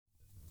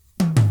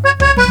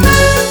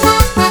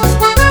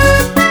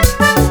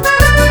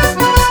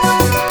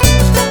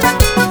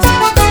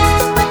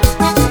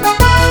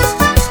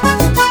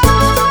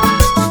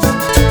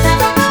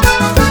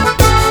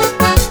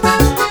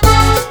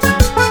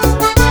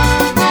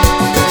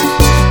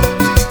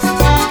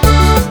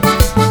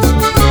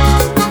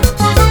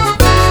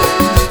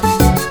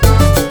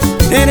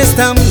Eres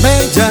tan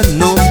bella,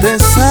 no te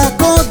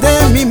saco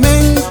de mi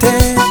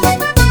mente.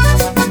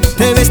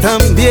 Te ves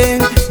tan bien,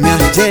 me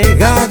has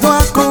llegado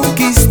a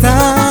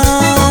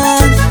conquistar.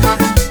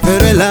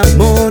 Pero el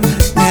amor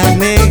me ha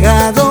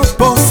negado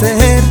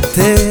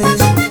poseerte.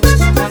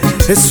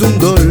 Es un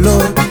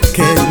dolor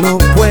que no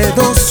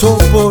puedo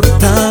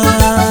soportar.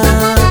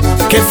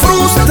 Qué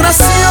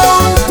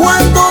frustración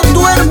cuando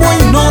duermo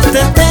y no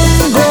te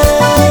tengo.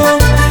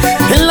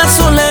 En la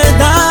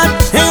soledad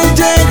he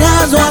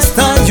llegado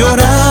hasta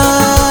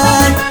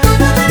llorar.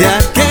 De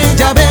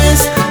aquella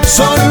vez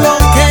solo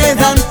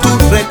quedan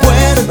tus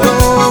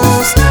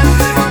recuerdos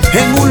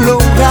en un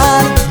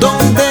lugar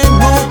donde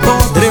no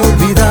podré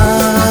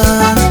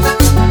olvidar.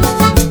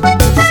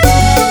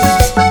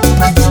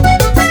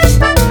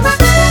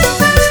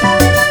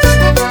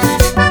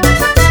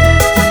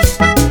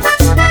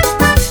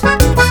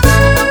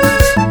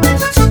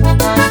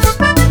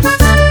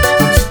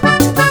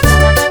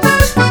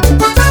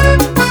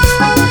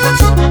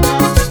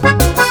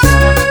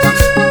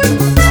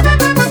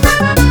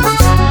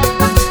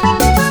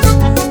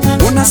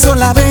 Una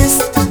sola vez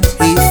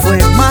y fue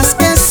más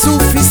que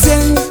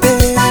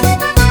suficiente.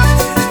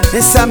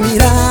 Esa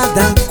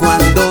mirada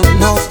cuando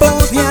no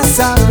podías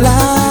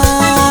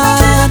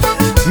hablar.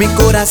 Mi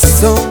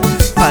corazón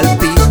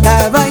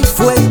palpitaba y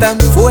fue tan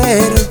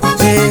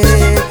fuerte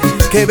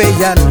que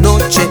bella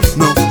noche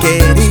no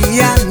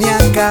quería ni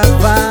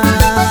acabar.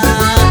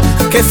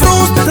 Qué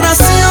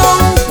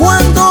frustración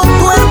cuando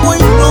duermo y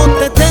no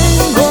te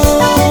tengo.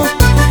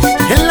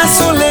 En la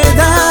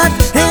soledad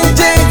he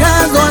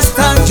llegado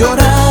hasta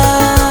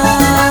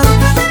llorar.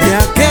 De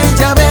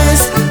aquella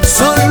vez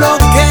solo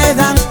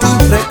quedan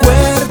tus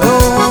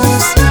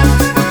recuerdos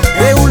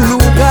de un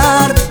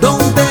lugar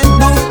donde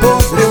no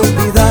podré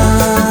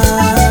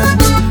olvidar.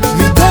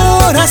 Mi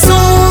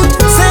corazón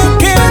se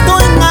quedó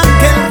en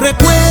aquel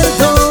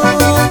recuerdo.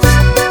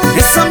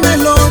 Esa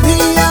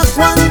melodía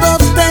cuando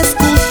te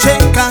escuché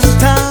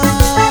cantar.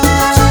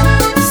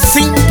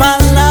 Sin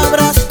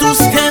palabras tus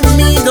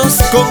gemidos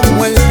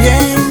como el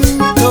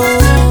viento.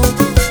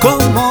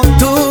 Como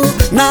tú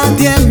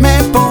nadie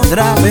me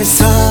podrá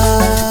besar.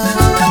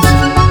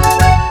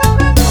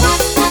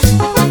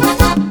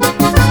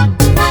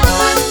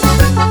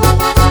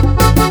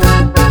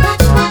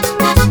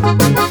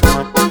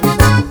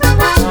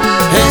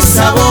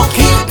 Esa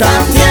boquita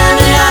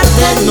tiene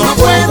arte, no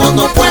puedo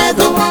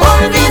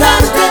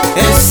olvidarte.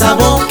 Esa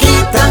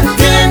boquita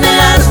tiene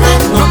arte,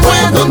 no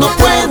puedo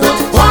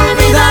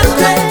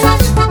olvidarte.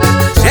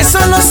 Eso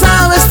lo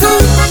sabes tú,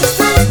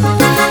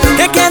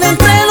 que queda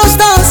entre los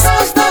dos.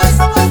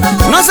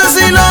 No sé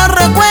si lo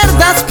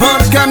recuerdas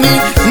porque a mí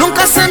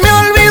nunca se me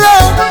olvidó.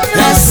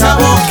 Esa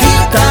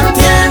boquita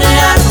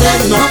tiene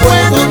arte, no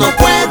puedo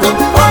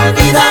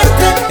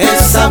olvidarte.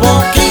 Esa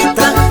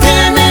boquita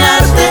tiene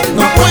arte,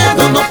 no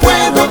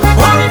puedo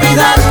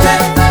olvidarte.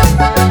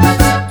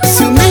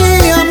 Si un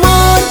día,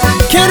 amor,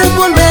 quieres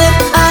volver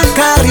a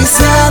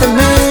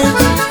acariciarme,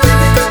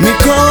 mi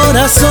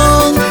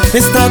corazón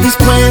está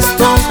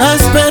dispuesto a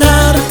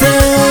esperarte.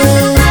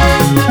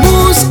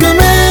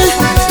 Búscame,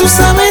 tú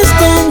sabes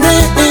dónde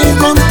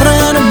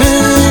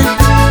encontrarme.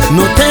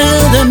 No te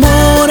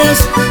demores,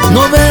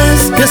 no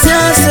ves que se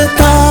hace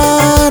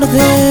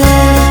tarde.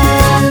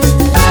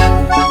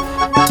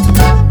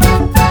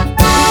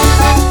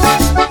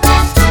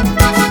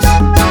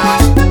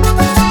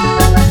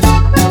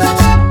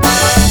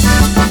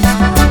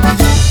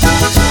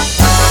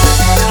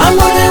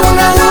 Amor de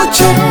una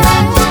noche,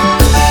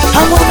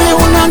 amor de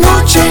una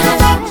noche,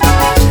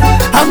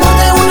 amor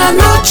de una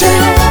noche,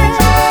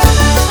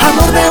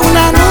 amor de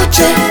una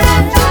noche.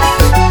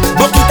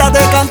 Boquita de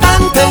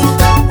cantante,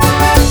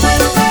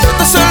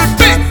 esto es el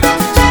beat.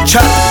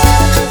 Cha.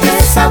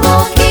 Esa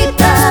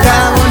boquita Está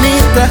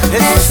bonita,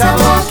 esa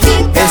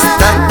boquita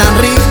está tan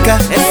rica.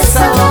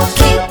 Esa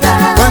boquita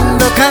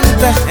Cuando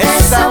canta,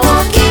 esa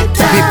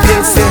boquita mi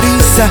piel se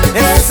eriza.